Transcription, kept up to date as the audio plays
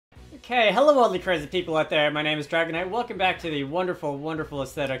Okay, hello all the crazy people out there, my name is Dragonite. Welcome back to the wonderful, wonderful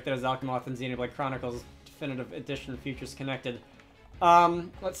aesthetic that is Alchemoth and Xenoblade Chronicles Definitive Edition Futures Connected.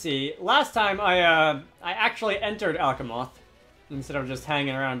 Let's see, last time I actually entered Alchemoth, instead of just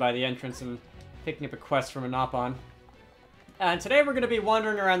hanging around by the entrance and picking up a quest from a Nopon. And today we're going to be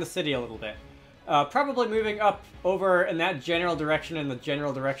wandering around the city a little bit. Probably moving up over in that general direction, in the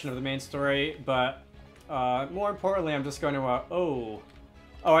general direction of the main story, but more importantly I'm just going to,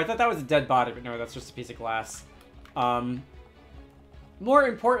 Oh, I thought that was a dead body, but no, that's just a piece of glass. More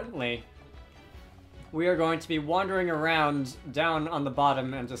importantly, we are going to be wandering around down on the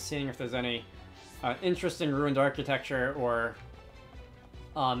bottom and just seeing if there's any interesting ruined architecture or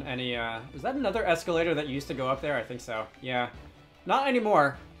any, is that another escalator that used to go up there? I think so, yeah. Not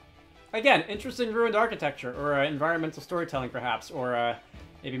anymore. Again, interesting ruined architecture or environmental storytelling perhaps, or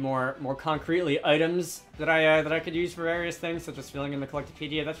maybe more concretely, items that I could use for various things, such as filling in the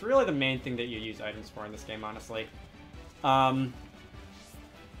Collectopedia. That's really the main thing that you use items for in this game, honestly. Let's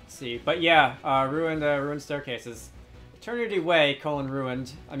see, but yeah, ruined staircases. Eternity Way,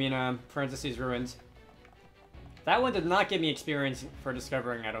 ruined. I mean, parentheses, ruined. That one did not give me experience for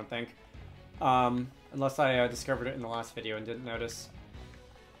discovering, I don't think. Unless I discovered it in the last video and didn't notice.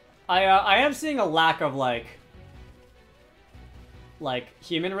 I am seeing a lack of, like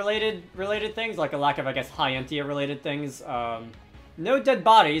human-related things, like a lack of, I guess, high-entia-related things. No dead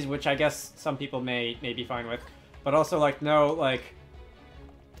bodies, which I guess some people may be fine with, but also, like, no, like,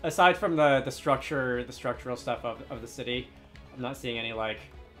 aside from the structural stuff of the city, I'm not seeing any, like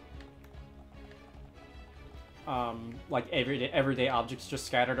everyday objects just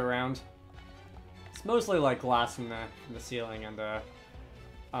scattered around. It's mostly, like, glass from the ceiling and,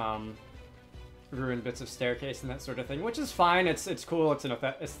 ruined bits of staircase and that sort of thing, which is fine. It's cool. It's an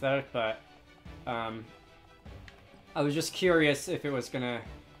aesthetic, but I was just curious if it was gonna,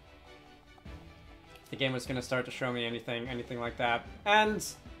 if the game was gonna start to show me anything like that, and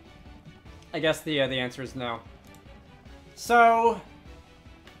I guess the answer is no. So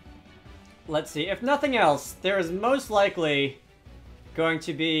let's see. If nothing else, there is most likely going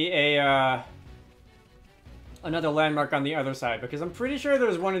to be a another landmark on the other side, because I'm pretty sure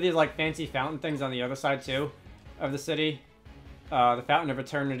there's one of these, like, fancy fountain things on the other side, too, of the city. The Fountain of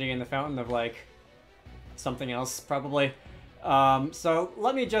Eternity and the Fountain of, like, something else, probably. So,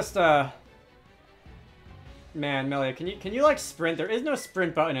 let me just, Man, Melia, can you, like, sprint? There is no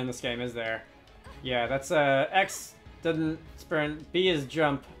sprint button in this game, is there? Yeah, that's, X doesn't sprint, B is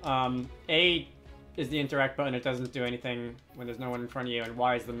jump, A is the interact button, it doesn't do anything when there's no one in front of you, and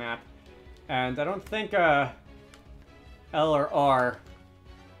Y is the map. And I don't think, L or R.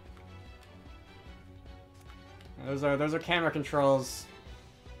 Those are camera controls.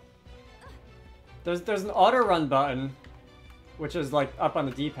 There's an auto run button, which is, like, up on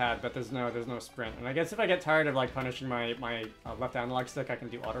the D-pad, but there's no sprint. And I guess if I get tired of, like, punishing my left analog stick, I can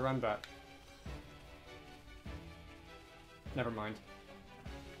do auto run, but never mind.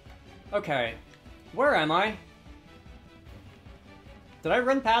 Okay, where am I? Did I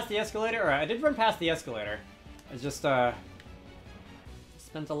run past the escalator? Or I did run past the escalator. I just,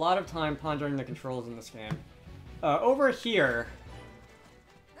 spent a lot of time pondering the controls in this game. Over here...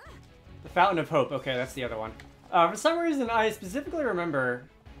 The Fountain of Hope. Okay, that's the other one. For some reason, I specifically remember...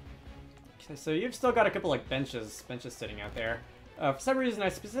 Okay, so you've still got a couple, like, benches sitting out there. For some reason, I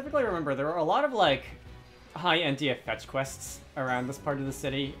specifically remember there were a lot of, like, high-entia fetch quests around this part of the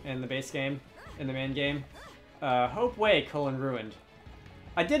city in the base game, in the main game. Hope Way, ruined.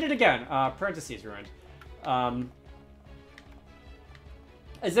 I did it again, parentheses ruined.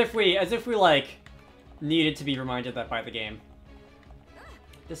 As if we, like, needed to be reminded that by the game.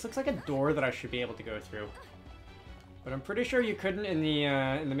 This looks like a door that I should be able to go through. But I'm pretty sure you couldn't in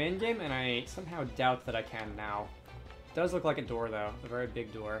the main game, and I somehow doubt that I can now. It does look like a door, though. A very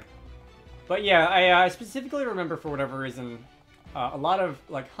big door. But yeah, I specifically remember, for whatever reason, a lot of,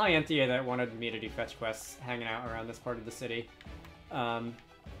 like, high-entia that wanted me to do fetch quests hanging out around this part of the city.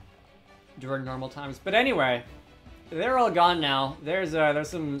 During normal times. But anyway, they're all gone now. There's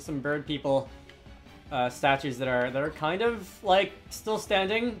some bird people statues that are kind of, like, still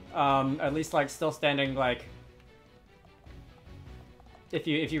standing. At least, like, still standing, like, if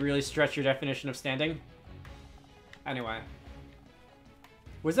you really stretch your definition of standing. Anyway,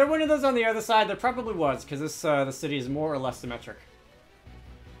 was there one of those on the other side? There probably was, because this the city is more or less symmetric.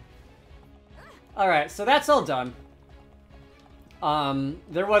 All right, so that's all done.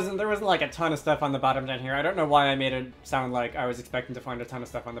 There wasn't like a ton of stuff on the bottom down here. I don't know why I made it sound like I was expecting to find a ton of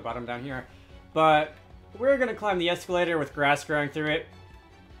stuff on the bottom down here. But we're gonna climb the escalator with grass growing through it,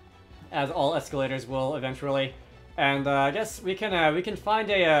 as all escalators will eventually. And I guess we can find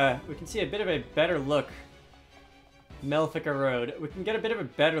we can see a bit of a better look. Melfica Road. We can get a bit of a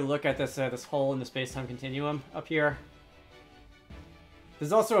better look at this this hole in the space-time continuum up here.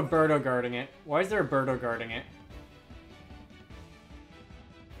 There's also a Birdo guarding it. Why is there a Birdo guarding it?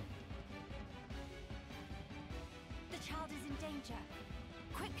 The child is in danger.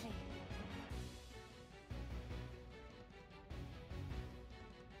 Quickly.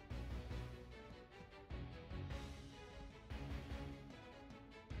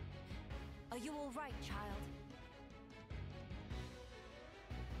 Are you all right, child?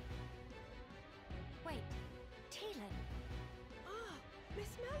 Wait, Teelan. Ah, Miss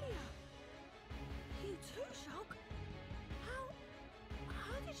Melia. You too, Shock?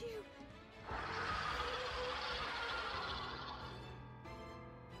 How did you...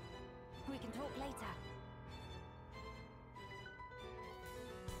 We can talk later.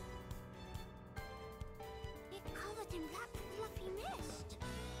 It's covered in black fluffy mist.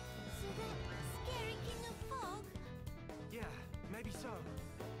 So that scary king of fog? Yeah, maybe so.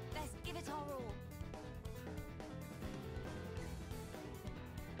 Let's give it our all.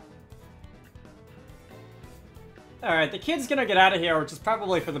 Alright, the kid's gonna get out of here, which is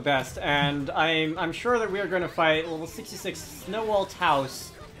probably for the best, and I'm sure that we are gonna fight level 66 Snowwalt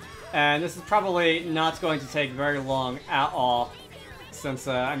House, and this is probably not going to take very long at all, since,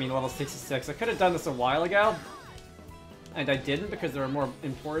 I mean, level 66. I could have done this a while ago, and I didn't because there are more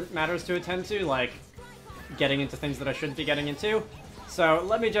important matters to attend to, like getting into things that I shouldn't be getting into. So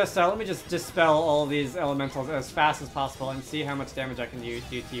let me just dispel all these elementals as fast as possible and see how much damage I can do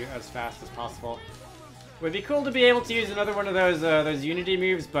to you as fast as possible. Would be cool to be able to use another one of those Unity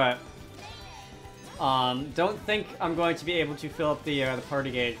moves, but don't think I'm going to be able to fill up the party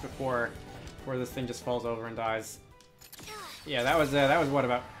gauge before this thing just falls over and dies. Yeah, that was what,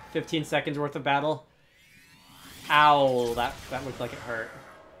 about 15 seconds worth of battle. Ow, that looked like it hurt.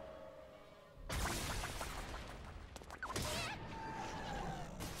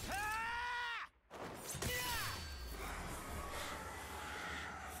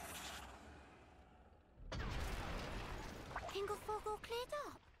 King of fog all cleared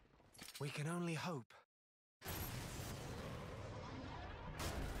up. We can only hope.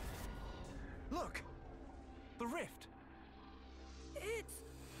 Look! The rift! It's...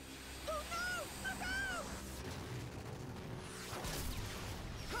 Oh no! Oh no!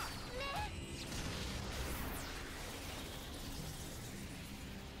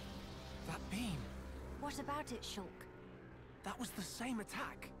 That beam! What about it, Shulk? That was the same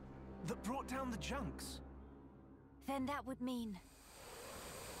attack that brought down the junks. Then that would mean...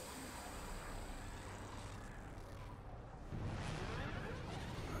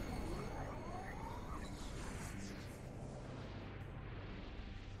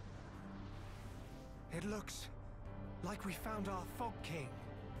 It looks like we found our Fog King.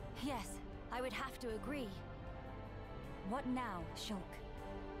 Yes, I would have to agree. What now, Shulk?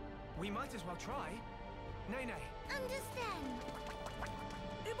 We might as well try. Nene, Understand.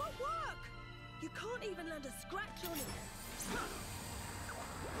 It won't work! You can't even land a scratch on it.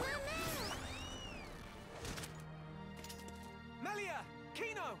 Melia!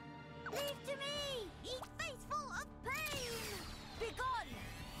 Kino! Leave to me, ye faithful of pain. Begone!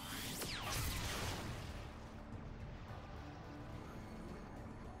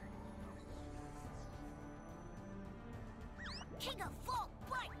 King of fog,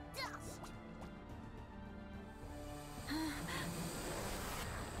 bright dust.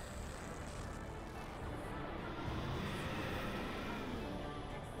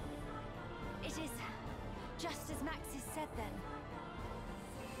 It is just as Maxis said then.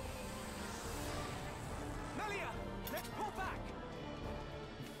 Melia! Let's pull back!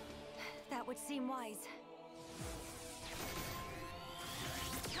 That would seem wise.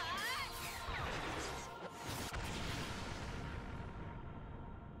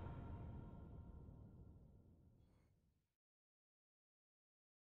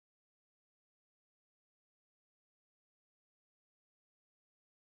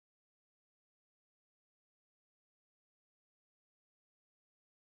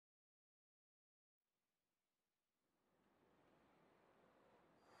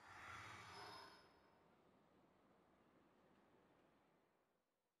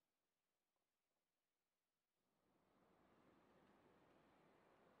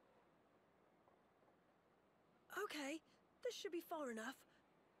 Okay, this should be far enough.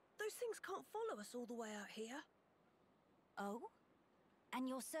 Those things can't follow us all the way out here. Oh? And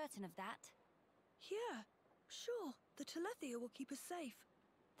you're certain of that? Yeah, sure. The Telethia will keep us safe.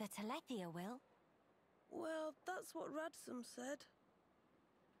 The Telethia will? Well, that's what Radsum said.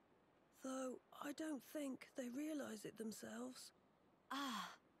 Though I don't think they realize it themselves.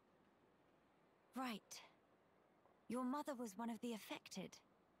 Ah. Right. Your mother was one of the affected.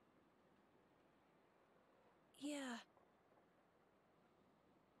 Yeah.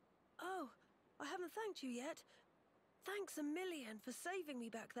 Oh, I haven't thanked you yet. Thanks a million for saving me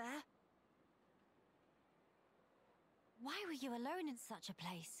back there. Why were you alone in such a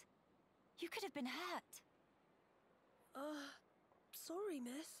place? You could have been hurt. Sorry,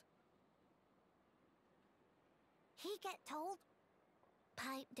 miss. He get told?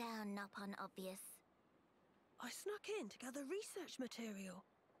 Pipe down, not on obvious. I snuck in to gather research material.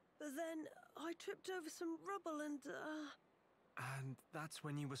 But then I tripped over some rubble and, And that's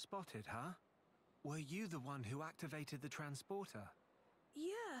when you were spotted, huh? Were you the one who activated the transporter?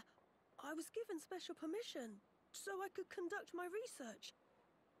 Yeah, I was given special permission so I could conduct my research.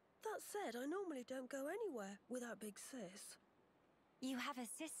 That said, I normally don't go anywhere without Big Sis. You have a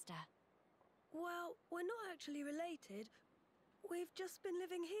sister. Well, we're not actually related. We've just been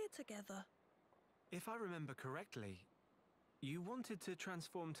living here together. If I remember correctly, you wanted to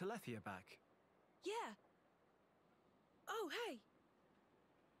transform Tyrea back. Yeah. Oh, hey!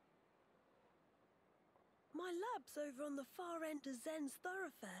 My lab's over on the far end of Zen's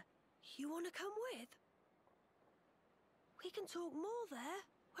thoroughfare. You want to come with? We can talk more there,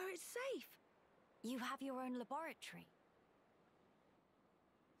 where it's safe. You have your own laboratory.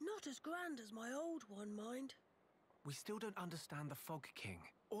 Not as grand as my old one, mind. We still don't understand the Fog King,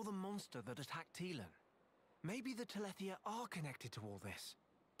 or the monster that attacked Teelan. Maybe the Tyrea are connected to all this.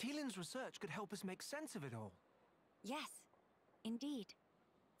 Teelan's research could help us make sense of it all. Yes, indeed.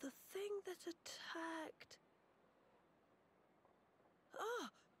 The thing that attacked... Ah,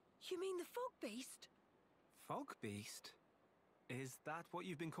 you mean the Fog Beast? Fog Beast? Is that what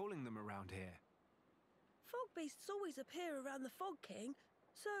you've been calling them around here? Fog Beasts always appear around the Fog King,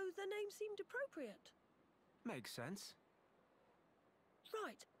 so the name seemed appropriate. Makes sense.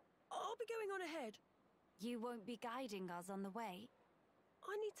 Right, I'll be going on ahead. You won't be guiding us on the way?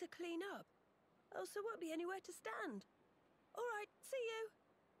 I need to clean up, else there won't be anywhere to stand. All right, see you.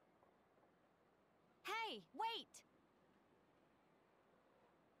 Hey, wait!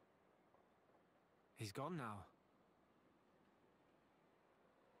 He's gone now.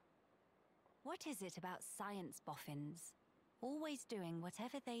 What is it about science boffins? Always doing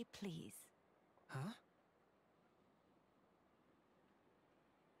whatever they please. Huh?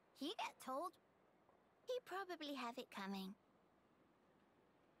 He get told? He probably have it coming.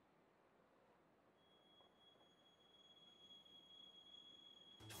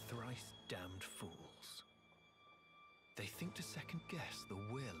 Thrice damned fools. They think to second guess the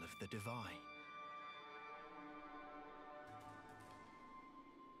will of the divine.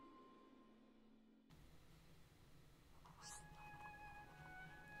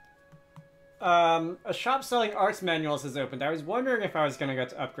 A shop selling arts manuals has opened. I was wondering if I was gonna get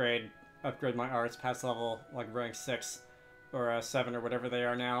to upgrade my arts past level, like rank 6 or 7 or whatever they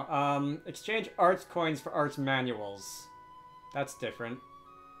are now. Exchange arts coins for arts manuals. That's different.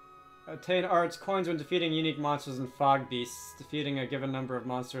 Obtain arts coins when defeating unique monsters and fog beasts. Defeating a given number of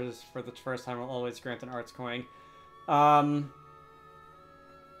monsters for the first time will always grant an arts coin.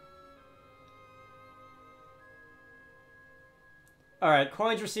 Alright,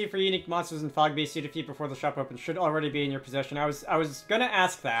 coins received for unique monsters and fog beasts you defeat before the shop opens should already be in your possession. I was gonna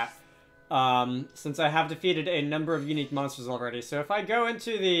ask that, since I have defeated a number of unique monsters already. So if I go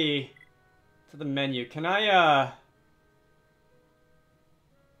into the menu, can I,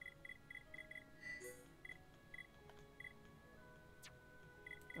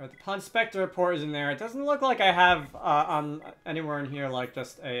 Alright, the Pond Spectre report is in there. It doesn't look like I have, anywhere in here, like,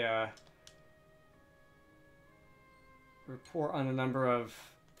 just a, report on the number of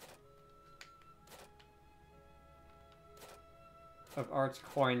arts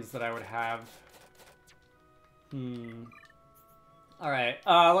coins that I would have. Alright,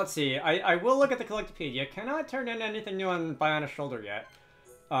 let's see. I will look at the Collectopedia. Cannot turn in anything new on Bionic Shoulder yet.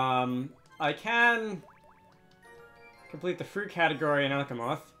 I can complete the fruit category in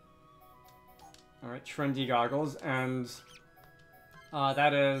Alchemoth. Alright, trendy goggles, and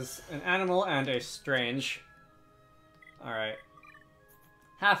that is an animal and a strange. Alright.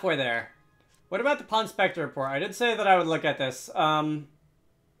 Halfway there. What about the Pond Spectre report? I did say that I would look at this. Okay,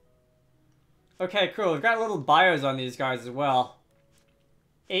 cool. We've got little bios on these guys as well.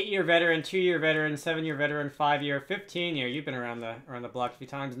 8-year veteran, 2-year veteran, 7-year veteran, 5-year, 15-year. You've been around the block a few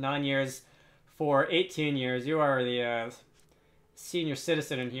times. 9 years for 18 years. You are the senior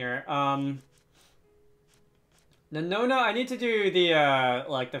citizen in here. Nona, I need to do the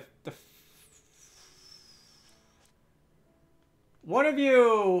like the one of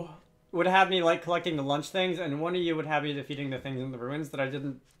you would have me like collecting the lunch things, and one of you would have me defeating the things in the ruins that I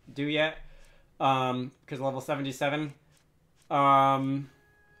didn't do yet. Because level 77. Don't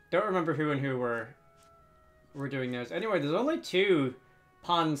remember who and who were doing those. Anyway, there's only 2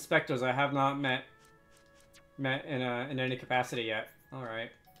 Pond Spectres I have not met in any capacity yet.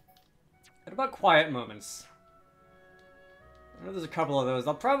 Alright. What about quiet moments? I know there's a couple of those.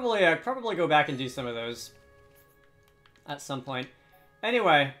 I'll probably go back and do some of those at some point.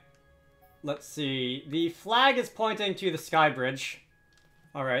 Anyway, let's see. The flag is pointing to the sky bridge.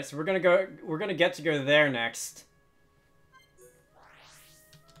 Alright, so we're gonna get to go there next.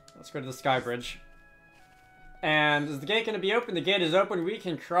 Let's go to the sky bridge. And is the gate gonna be open? The gate is open. We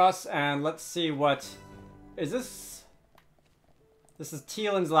can cross, and let's see what... Is this... This is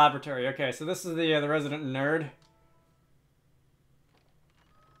Teelan's laboratory. Okay, so this is the resident nerd.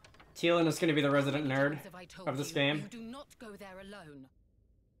 Teelan is gonna be the resident nerd of this game. You do not go there alone.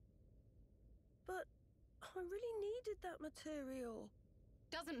 But I really needed that material.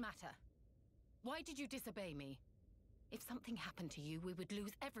 Doesn't matter. Why did you disobey me? If something happened to you, we would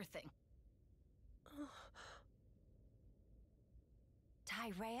lose everything.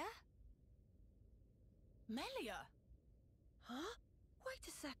 Tyrea? Melia! Huh? Wait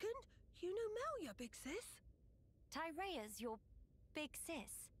a second. You know Melia, big sis? Tyrea's your big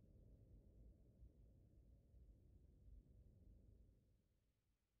sis.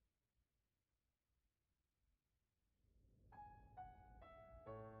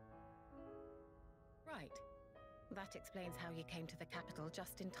 Right. That explains how you came to the capital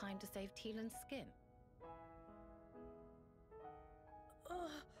just in time to save Teelan's skin.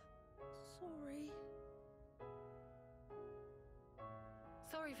 Sorry.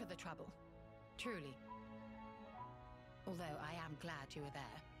 Sorry for the trouble. Truly. Although I am glad you were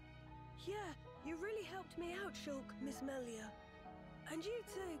there. Yeah, you really helped me out, Shulk, Miss Melia. And you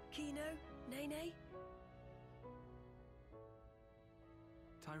too, Kino, Nene.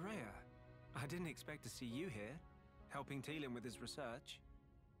 Tyrea, I didn't expect to see you here, helping Teelan with his research.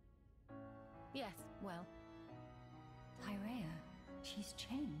 Yes, well, Tyrea, she's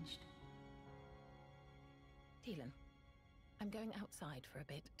changed. Teelan, I'm going outside for a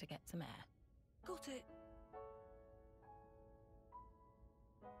bit to get some air. Got it.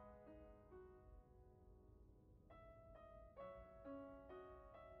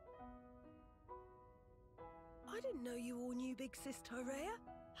 I didn't know you all knew Big Sis Tyrea.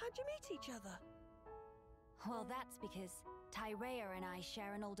 How'd you meet each other? Well, that's because Tyrea and I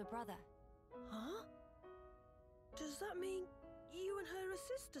share an older brother. Huh? Does that mean you and her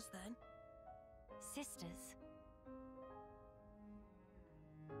are sisters then? Sisters?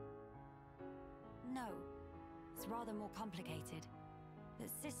 No. It's rather more complicated. But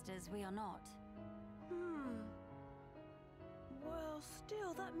sisters, we are not. Well,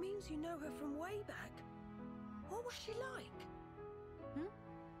 still, that means you know her from way back. What was she like?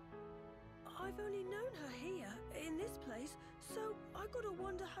 I've only known her here, in this place, so I gotta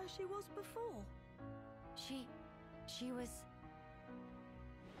wonder how she was before. She was...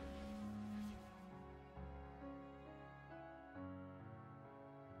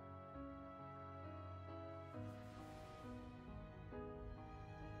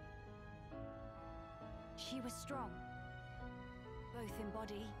 She was strong, both in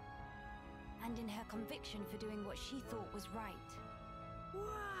body and in her conviction for doing what she thought was right.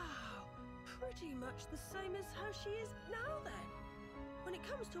 Wow! Pretty much the same as how she is now then. When it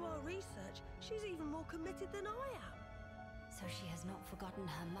comes to our research, she's even more committed than I am. So she has not forgotten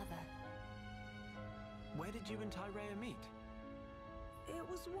her mother. Where did you and Tyrea meet? It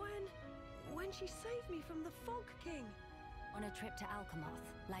was when she saved me from the Fog King. On a trip to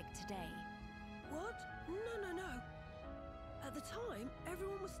Alchemoth, like today. What? No. At the time,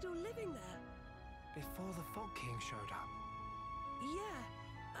 everyone was still living there. Before the Fog King showed up?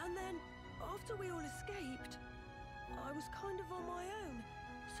 Yeah, and then, after we all escaped, I was kind of on my own,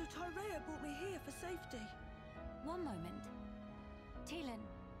 so Tyrea brought me here for safety. One moment. Teelan,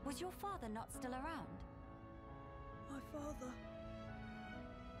 was your father not still around? My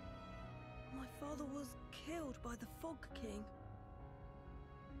father was killed by the Fog King.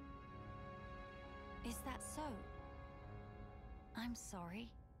 Is that so? I'm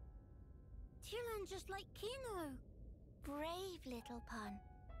sorry. Teelan just like Kino. Brave little pun.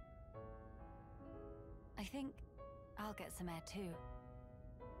 I think I'll get some air too.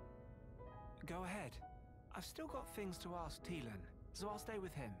 Go ahead. I've still got things to ask Teelan, so I'll stay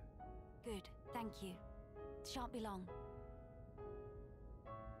with him. Good, thank you. Shan't be long.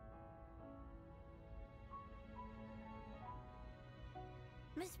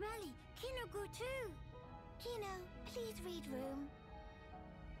 Miss Melly, Kino go too. Kino, please read room.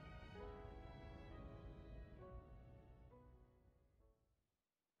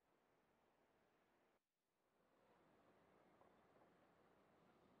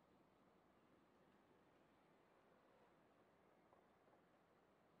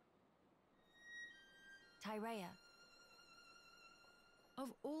 Tyrea. Of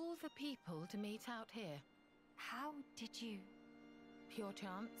all the people to meet out here, How did you... pure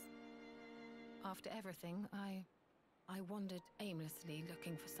chance. After everything, I wandered aimlessly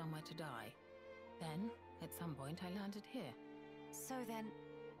looking for somewhere to die. Then, at some point, I landed here. So then,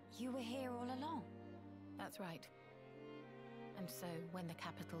 you were here all along? That's right. And so, when the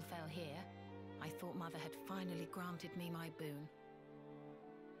capital fell here, I thought Mother had finally granted me my boon.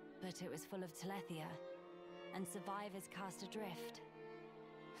 But it was full of Telethia, and survivors cast adrift.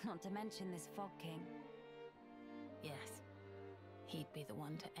 Not to mention this Fog King. Yes, he'd be the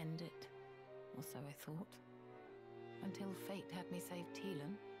one to end it, or so I thought. Until fate had me save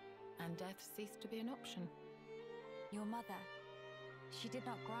Teelan, and death ceased to be an option. Your mother, she did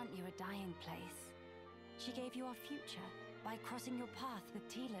not grant you a dying place. She gave you a future by crossing your path with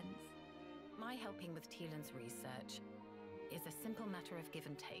Teelan's. My helping with Teelan's research is a simple matter of give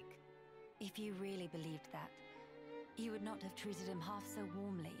and take. If you really believed that, you would not have treated him half so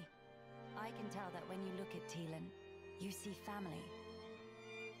warmly. I can tell that when you look at Teelan, you see family.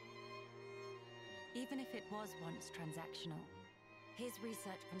 Even if it was once transactional, his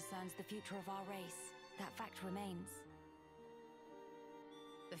research concerns the future of our race. That fact remains.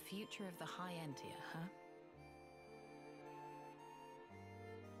 The future of the High Entia, huh?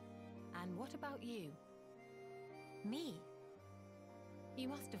 And what about you? Me? You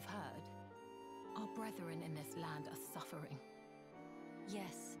must have heard. Our brethren in this land are suffering.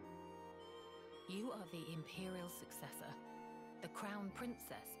 Yes. You are the Imperial successor. The Crown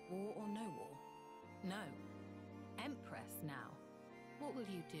Princess, war or no war? No. Empress now. What will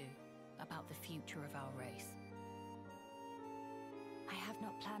you do about the future of our race? I have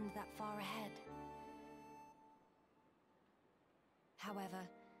not planned that far ahead. However,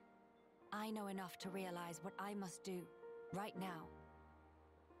 I know enough to realize what I must do right now.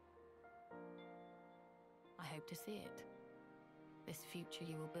 I hope to see it. This future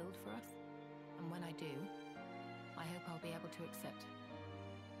you will build for us. And when I do, I hope I'll be able to accept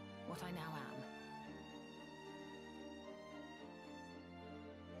what I now am.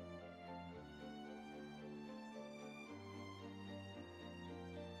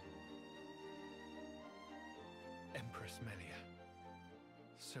 Empress Melia,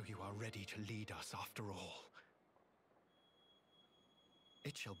 so you are ready to lead us after all.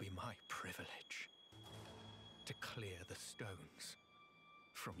 It shall be my privilege to clear the stones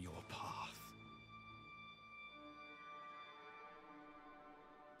from your path.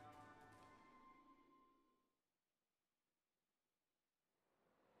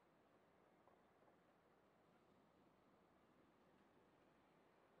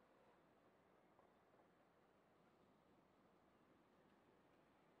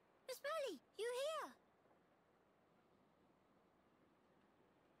 Miss Molly, you here?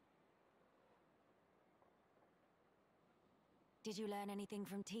 Did you learn anything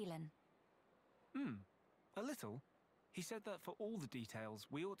from Teelan? A little. He said that for all the details,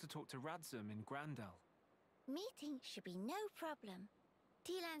 we ought to talk to Radzum in Grandel. Meeting should be no problem.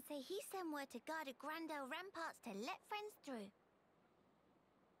 Teelan say he sent word to guard the Grandel ramparts to let friends through.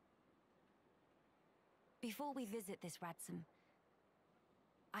 Before we visit this Radzum,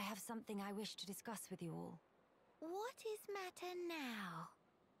 I have something I wish to discuss with you all. What is matter now?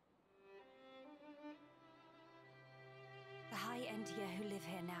 The High Entia who live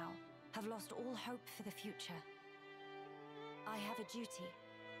here now have lost all hope for the future. I have a duty.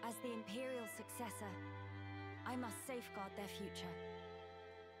 As the Imperial successor, I must safeguard their future.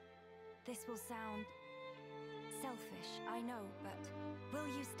 This will sound selfish, I know, but will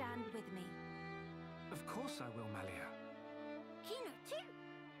you stand with me? Of course I will, Melia. Kino too.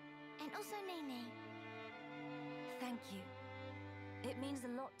 And also Nene. Thank you. It means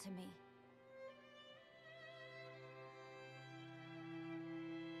a lot to me.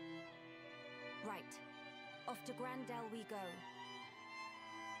 Right. Off to Grandel we go.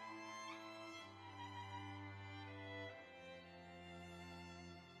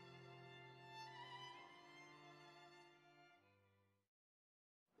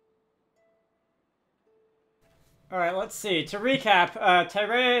 Alright, let's see. To recap,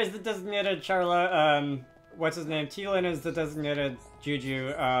 Tyrea is the designated Charla, what's his name? Teelan is the designated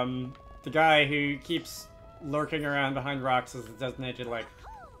Juju, the guy who keeps lurking around behind rocks is the designated, like,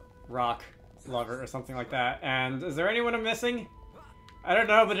 rock lover or something like that. And is there anyone I'm missing? I don't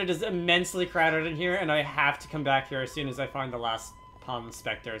know, but it is immensely crowded in here, and I have to come back here as soon as I find the last Palm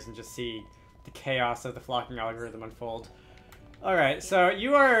Spectres and just see the chaos of the flocking algorithm unfold. Alright, so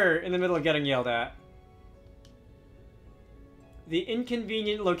you are in the middle of getting yelled at. The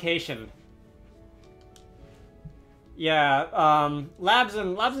inconvenient location. Yeah, labs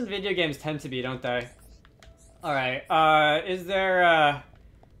and video games tend to be, don't they? Alright, is there,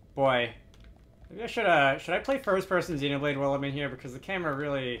 boy. Maybe I should I play first-person Xenoblade while I'm in here? Because the camera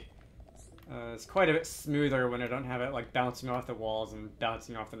really, is quite a bit smoother when I don't have it, like, bouncing off the walls and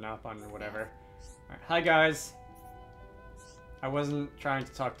bouncing off the Napon or whatever. Alright, hi guys. I wasn't trying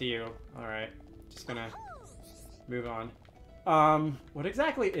to talk to you. Alright, just gonna move on. What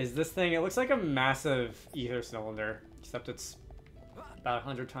exactly is this thing? It looks like a massive ether cylinder, except it's about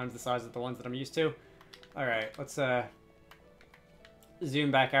 100 times the size of the ones that I'm used to. Alright, let's,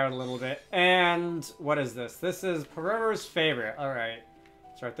 zoom back out a little bit. And what is this? This is Peroro's favorite. Alright.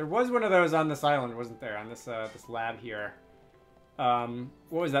 That's right. There was one of those on this island, wasn't there? On this, this lab here. What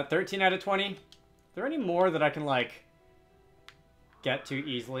was that? 13 out of 20? Are there any more that I can, like, get to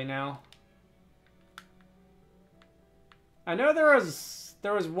easily now? I know there was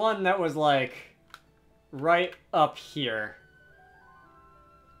one that was, like, right up here.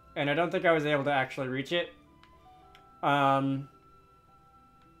 And I don't think I was able to actually reach it.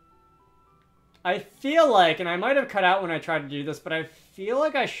 I feel like, and I might have cut out when I tried to do this, but I feel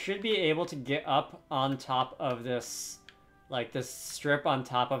like I should be able to get up on top of this, like, this strip on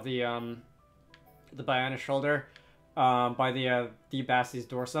top of the Biana shoulder, by the Bassi's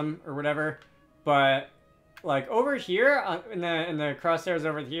dorsum, or whatever. But, like, over here, in the crosshairs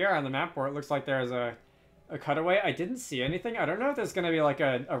over here on the map where it looks like there's a cutaway, I didn't see anything. I don't know if there's gonna be, like,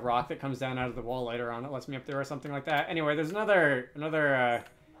 a rock that comes down out of the wall later on that lets me up there or something like that. Anyway, there's another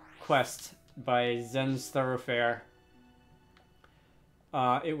quest by Zen's Thoroughfare,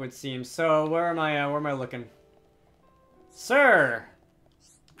 it would seem. So, where am I looking? Sir!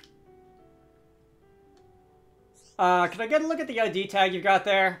 Can I get a look at the ID tag you've got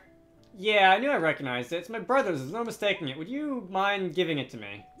there? Yeah, I knew I recognized it. It's my brother's, there's no mistaking it. Would you mind giving it to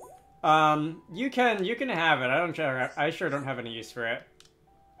me? You can have it. I sure don't have any use for it.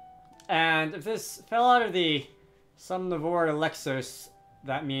 And if this fell out of the Somnivore Lexos,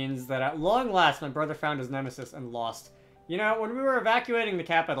 that means that at long last my brother found his nemesis and lost. You know, when we were evacuating the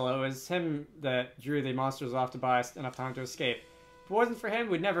capital, it was him that drew the monsters off to buy us enough time to escape. If it wasn't for him,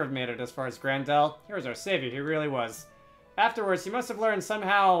 we'd never have made it as far as Grandel. He was our savior, he really was. Afterwards, he must have learned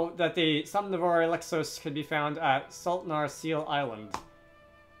somehow that the Somnivore Lexos could be found at Sultanar Seal Island.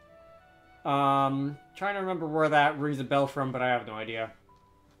 Trying to remember where that rings a bell from, but I have no idea.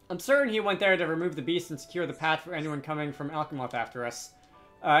 I'm certain he went there to remove the beast and secure the path for anyone coming from Alchemoth after us.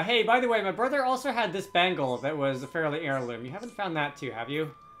 Hey, by the way, my brother also had this bangle that was a fairly heirloom. You haven't found that too, have you?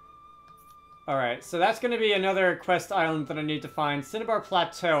 Alright, so that's gonna be another quest island that I need to find. Cinnabar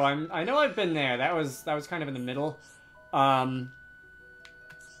Plateau. I know I've been there. That was kind of in the middle. But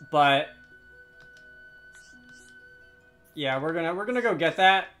yeah, we're gonna go get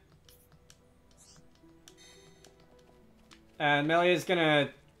that. And Melia's gonna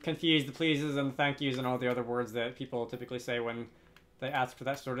confuse the pleases and the thank yous and all the other words that people typically say when they ask for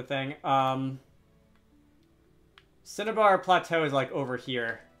that sort of thing. Cinnabar Plateau is, like, over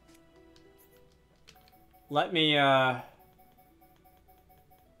here. Let me,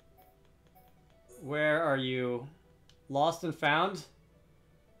 where are you? Lost and Found?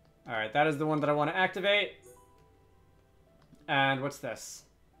 Alright, that is the one that I want to activate. And what's this?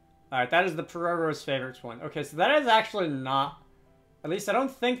 Alright, that is the Peroro's favorites one. Okay, so that is actually not... At least I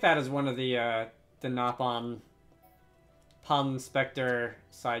don't think that is one of the Napon Palm Spectre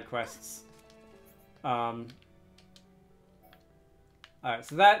side quests. Alright,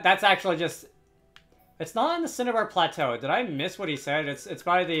 so that's actually just... It's not on the Cinnabar Plateau. Did I miss what he said? It's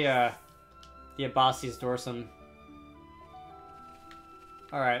by the Abbasi's dorsum.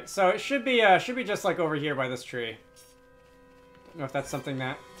 Alright, so it should be just like over here by this tree. Don't know if that's something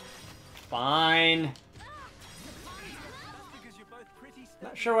that... Fine.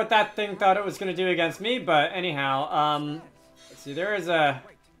 Not sure what that thing thought it was going to do against me, but anyhow, let's see, there is a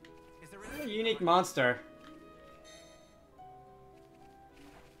unique monster.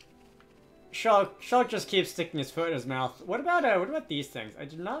 Shulk just keeps sticking his foot in his mouth. What about these things? I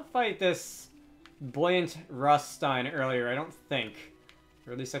did not fight this buoyant Ruststein earlier, I don't think.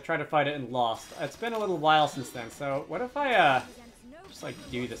 Or at least I tried to fight it and lost. It's been a little while since then, so what if I, just, like,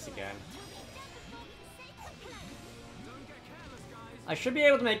 do this again? I should be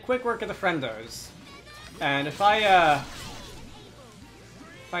able to make quick work of the friendos. And if I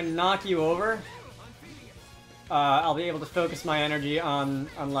knock you over, I'll be able to focus my energy on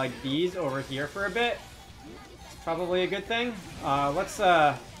like, these over here for a bit. It's probably a good thing. Let's,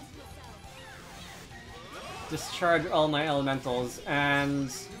 discharge all my elementals,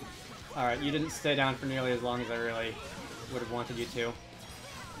 and... Alright, you didn't stay down for nearly as long as I really would have wanted you to.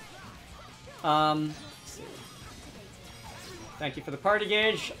 Let's see. Thank you for the party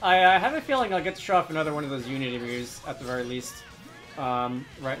gauge. I have a feeling I'll get to show off another one of those Unity moves, at the very least,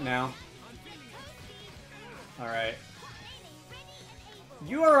 right now. Alright.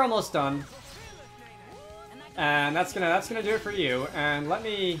 You are almost done. And that's gonna do it for you. And let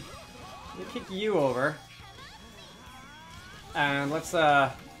me kick you over. And let's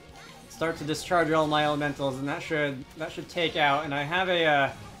start to discharge all my elementals, and that should take out. And I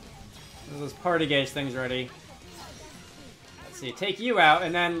have those party gauge things ready. Let's see, take you out,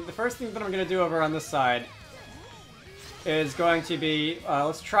 and then the first thing that I'm gonna do over on this side is going to be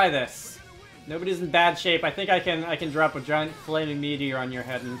let's try this. Nobody's in bad shape. I think I can drop a giant flaming meteor on your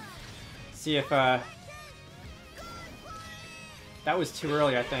head and see if that was too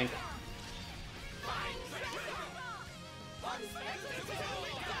early, I think.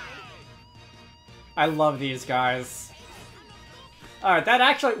 I love these guys. Alright, that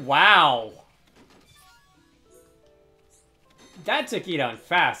actually... Wow! That took you down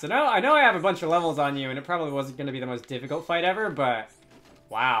fast. I know I have a bunch of levels on you, and it probably wasn't going to be the most difficult fight ever, but...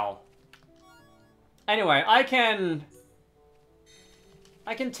 Wow. Anyway, I can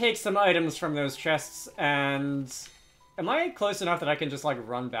take some items from those chests, and... Am I close enough that I can just, like,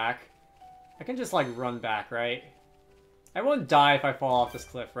 run back? I can just, like, run back, right? I won't die if I fall off this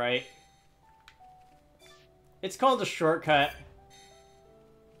cliff, right? It's called a shortcut.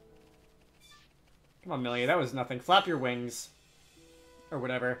 Come on, Millie, that was nothing. Flap your wings. Or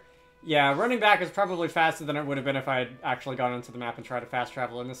whatever. Yeah, running back is probably faster than it would have been if I had actually gone into the map and tried to fast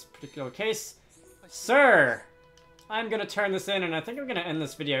travel in this particular case. Sir! I'm gonna turn this in, and I think I'm gonna end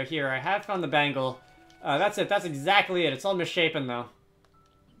this video here. I have found the bangle. That's it. That's exactly it. It's all misshapen, though.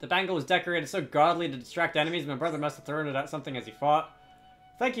 The bangle was decorated so godly to distract enemies, my brother must have thrown it at something as he fought.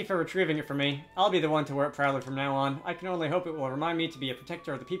 Thank you for retrieving it for me. I'll be the one to wear it proudly from now on. I can only hope it will remind me to be a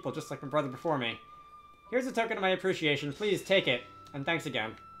protector of the people just like my brother before me. Here's a token of my appreciation. Please take it. And thanks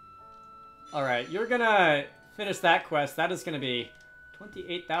again. Alright, you're gonna finish that quest. That is gonna be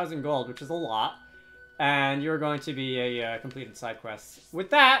 28,000 gold, which is a lot. And you're going to be a completed side quest. With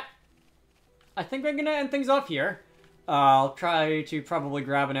that, I think I'm gonna end things off here. I'll try to probably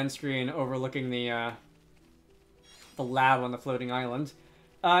grab an end screen overlooking the lab on the floating island.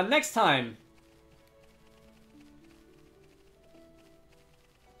 Next time.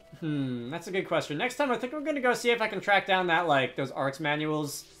 That's a good question. Next time, I think we're gonna go see if I can track down that, like, those arts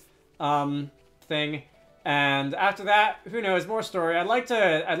manuals, thing. And after that, who knows, more story. I'd like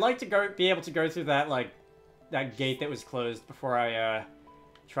to be able to go through that, like, that gate that was closed before I,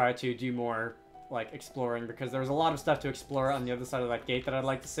 try to do more, like, exploring, because there's a lot of stuff to explore on the other side of that gate that I'd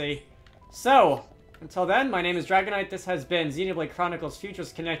like to see. So, until then, my name is Dragonite. This has been Xenoblade Chronicles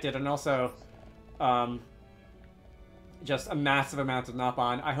Futures Connected, and also, just a massive amount of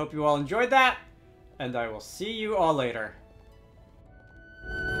Napon. I hope you all enjoyed that, and I will see you all later.